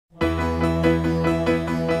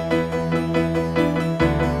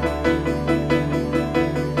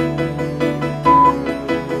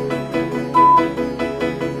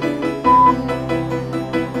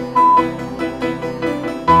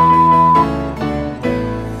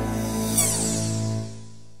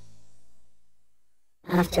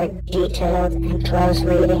detailed and close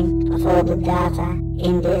reading of all the data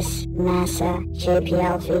in this NASA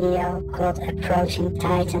JPL video called Approaching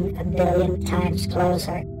Titan a Billion Times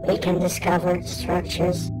Closer, we can discover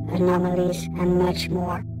structures, anomalies, and much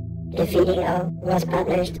more. The video was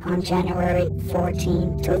published on January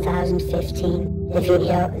 14, 2015. The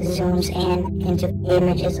video zooms in into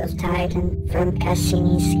images of Titan from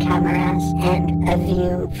Cassini's cameras and a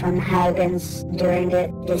view from Huygens during the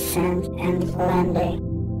descent and landing.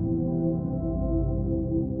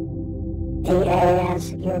 The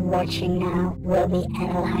areas you're watching now will be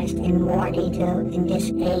analyzed in more detail in this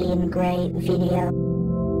alien grey video.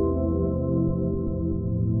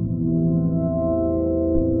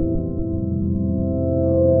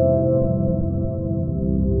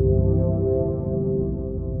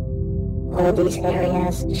 All these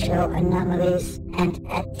areas show anomalies, and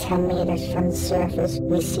at 10 meters from the surface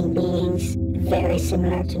we see beings very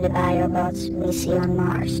similar to the biobots we see on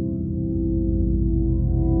Mars.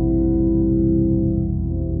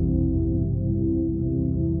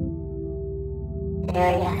 The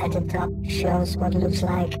area at the top shows what looks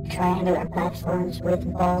like triangular platforms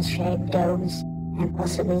with ball-shaped domes and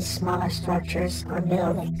possibly smaller structures or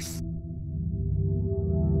buildings.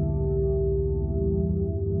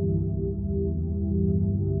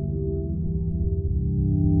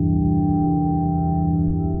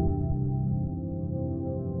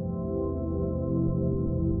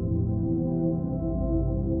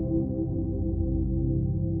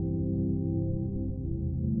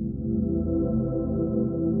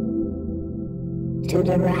 To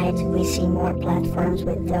the right, we see more platforms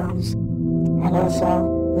with domes, and also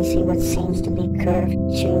we see what seems to be curved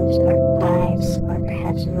tubes or pipes, or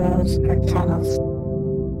perhaps roads or tunnels.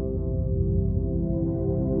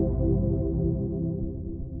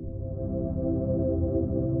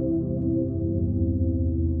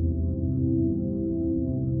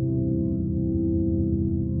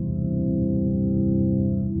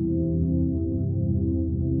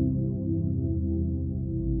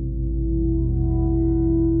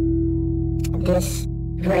 This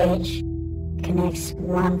bridge connects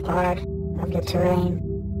one part of the terrain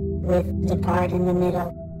with the part in the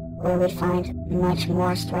middle, where we find much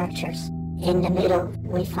more structures. In the middle,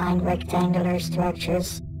 we find rectangular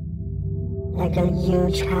structures, like a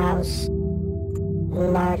huge house, a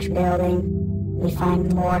large building. We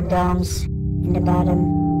find more domes in the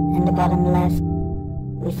bottom left.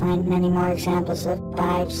 We find many more examples of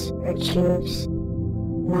pipes or tubes,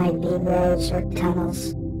 might be roads or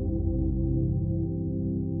tunnels.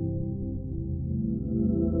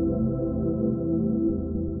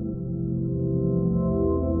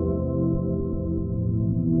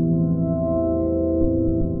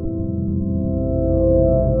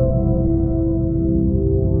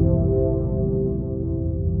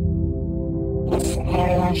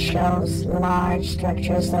 Shows large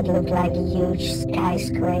structures that look like huge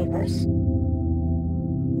skyscrapers.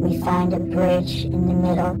 We find a bridge in the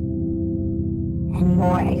middle and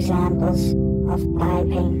more examples of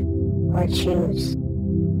piping or tubes.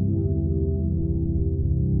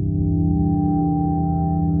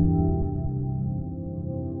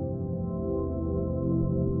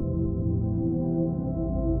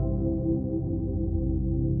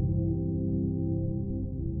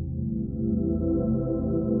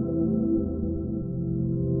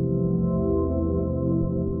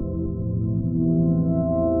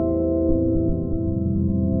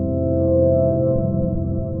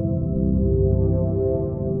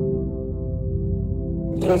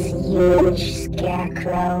 This huge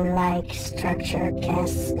scarecrow-like structure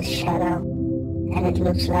casts a shadow, and it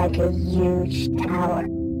looks like a huge tower.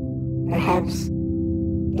 Perhaps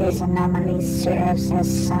this anomaly serves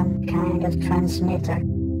as some kind of transmitter,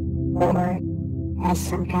 or as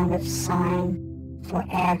some kind of sign for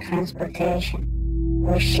air transportation,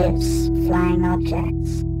 or ships flying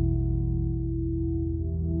objects.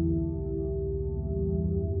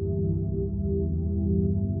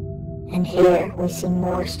 And here we see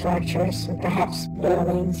more structures, perhaps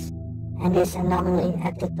buildings, and this anomaly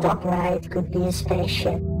at the top right could be a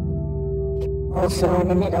spaceship. Also in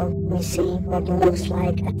the middle we see what looks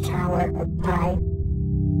like a tower or pipe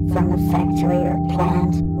from a factory or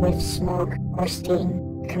plant with smoke or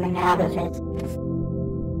steam coming out of it.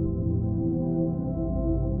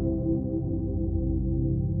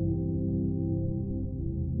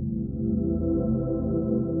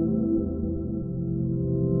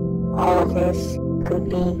 All of this could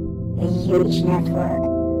be a huge network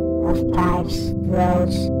of pipes,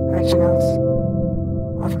 roads, or tunnels.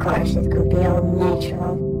 Of course, it could be all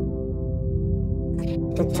natural.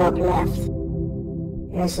 The top left,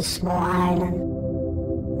 there's a small island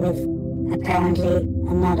with apparently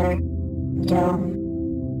another dome.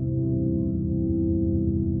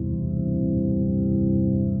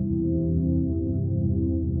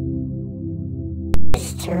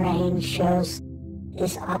 This terrain shows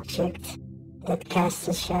this object that casts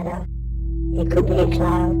a shadow. It could be a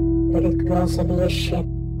cloud, but it could also be a ship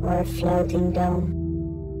or a floating dome.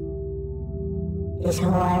 This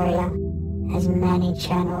whole area has many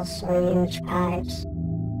channels or huge pipes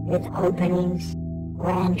with openings or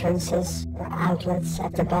entrances or outlets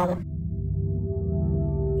at the bottom.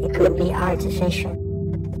 It could be artificial.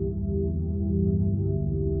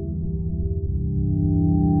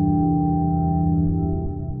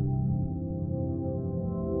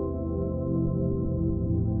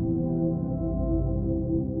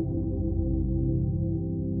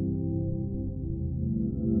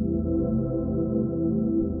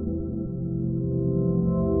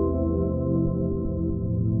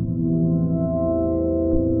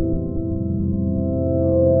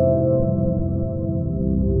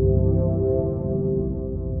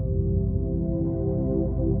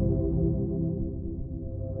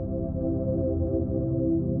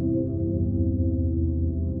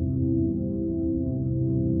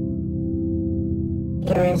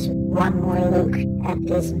 Here is one more look at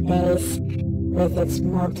this base with its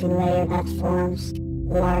multi-layered platforms,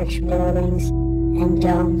 large buildings, and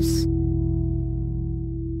domes.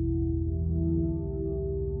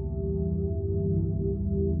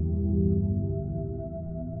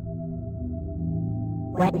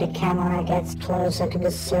 When the camera gets closer to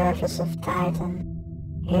the surface of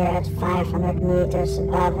Titan, here at 500 meters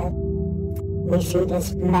above it, we see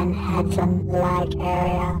this Manhattan-like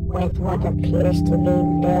area with what appears to be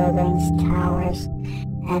buildings, towers,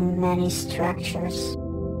 and many structures.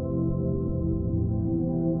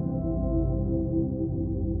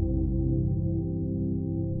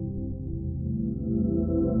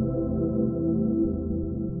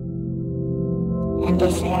 And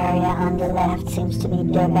this area on the left seems to be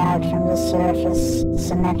dug out from the surface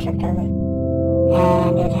symmetrically,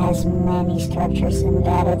 and it has many structures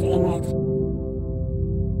embedded in it.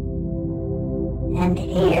 And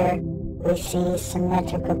here we see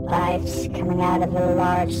symmetrical pipes coming out of a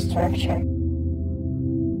large structure.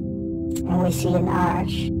 And we see an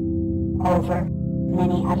arch over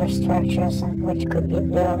many other structures, which could be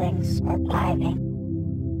buildings or piping.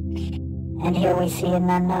 And here we see an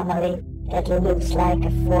anomaly that looks like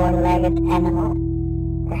a four-legged animal,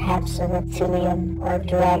 perhaps a reptilian or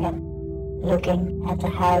dragon, looking at the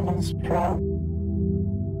Huygens probe.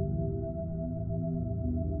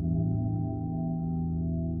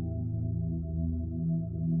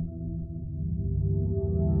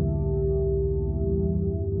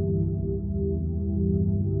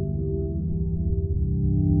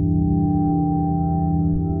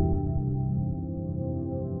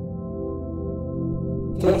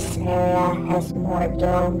 This area has more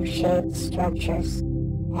dome-shaped structures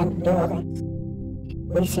and buildings.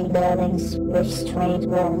 We see buildings with straight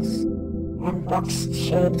walls and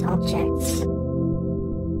box-shaped objects.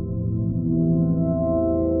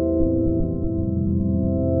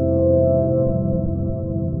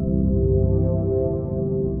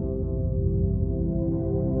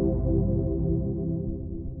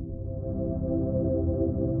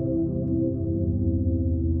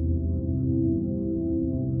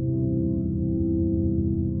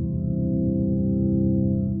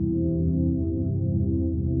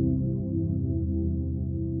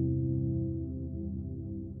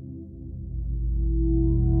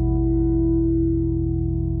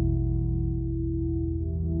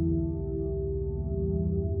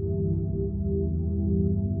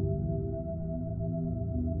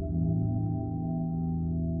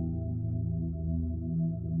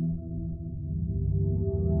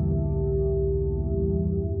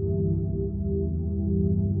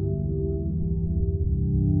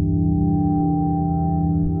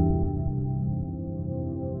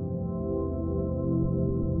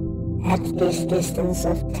 At this distance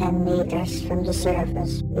of 10 meters from the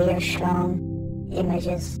surface, we are shown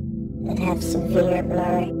images that have severe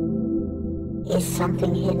blurring. Is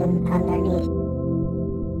something hidden underneath?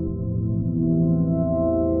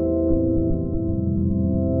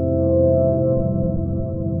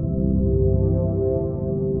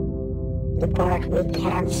 The part we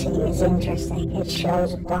can't see is interesting. It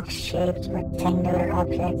shows box-shaped rectangular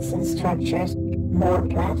objects and structures, more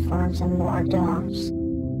platforms and more domes.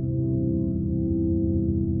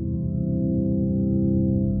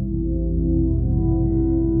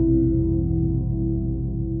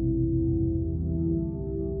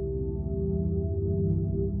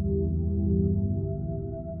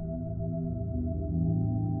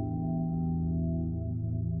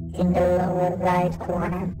 In the lower right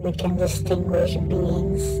corner, we can distinguish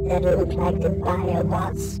beings that look like the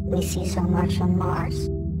biobots we see so much on Mars.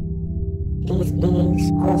 These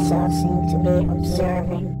beings also seem to be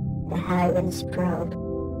observing the Huygens probe.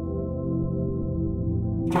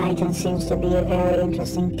 Titan seems to be a very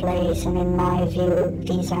interesting place, and in my view,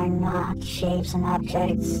 these are not shapes and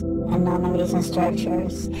objects, anomalies and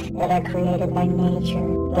structures that are created by nature,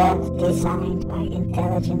 but designed by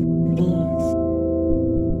intelligent beings.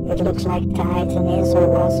 It looks like Titan is or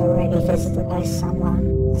was already visited by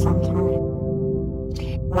someone, sometime.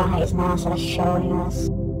 Why is NASA showing us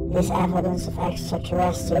this evidence of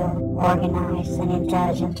extraterrestrial, organized and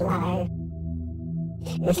intelligent life?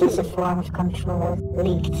 Is this a form of controlled,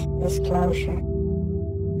 leaked disclosure?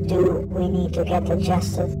 Do we need to get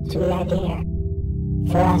adjusted to the idea?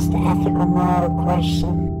 For us, the ethical moral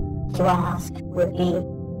question to ask would be,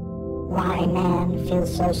 why man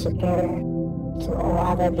feels so superior to all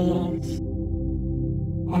other beings?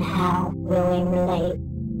 And how will we relate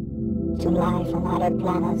to life on other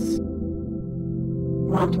planets?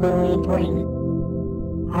 What will we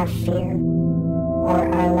bring? Our fear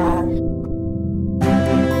or our love?